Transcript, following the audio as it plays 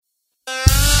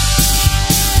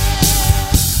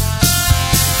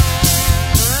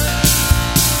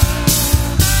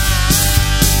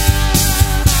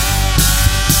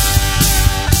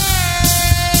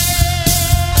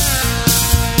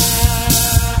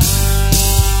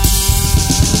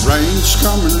Rain's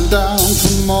coming down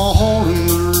from all in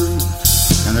the roof,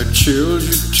 and it chills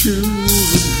you to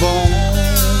the bone.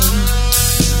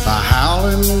 A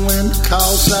howling wind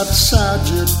calls outside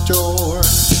your door,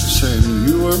 saying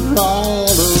you are all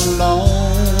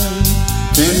alone.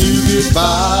 Can you get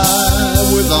by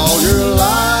with all your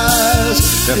lies?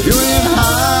 If you're in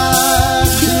high,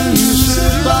 can you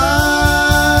survive?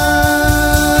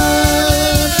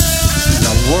 In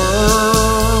a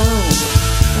world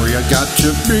where you got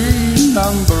to be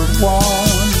number one.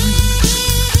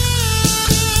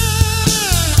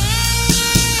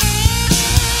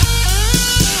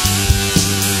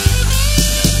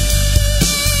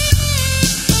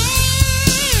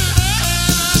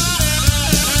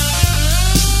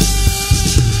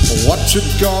 What's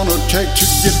it gonna take to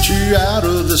get you out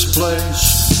of this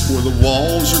place where the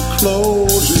walls are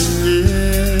closing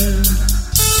in?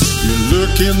 You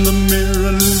look in the mirror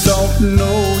and don't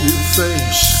know your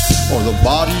face or the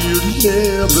body you're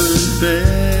living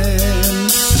in.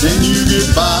 Can you get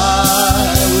by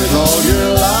with all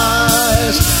your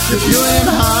lies? If you're in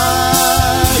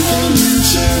high, can you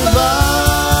survive?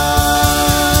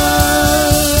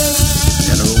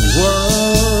 In a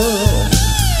world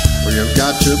where you've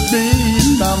got to be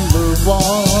number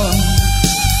one.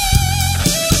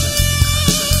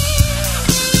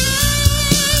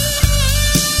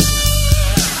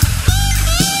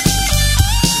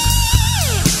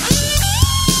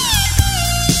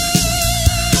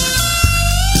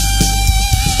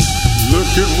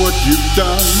 Look at what you've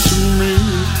done to me,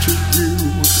 to you,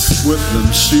 with them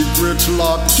secrets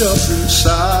locked up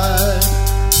inside.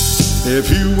 If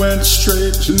you went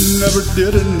straight and never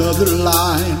did another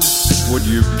line, would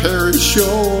you perish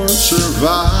or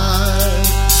survive?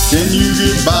 Can you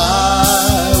get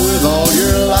by with all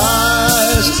your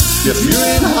lies? If you're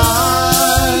in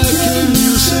high, can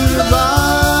you survive?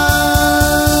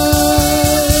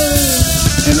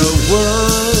 In a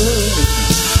world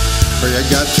where you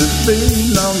got to be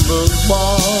number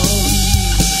one.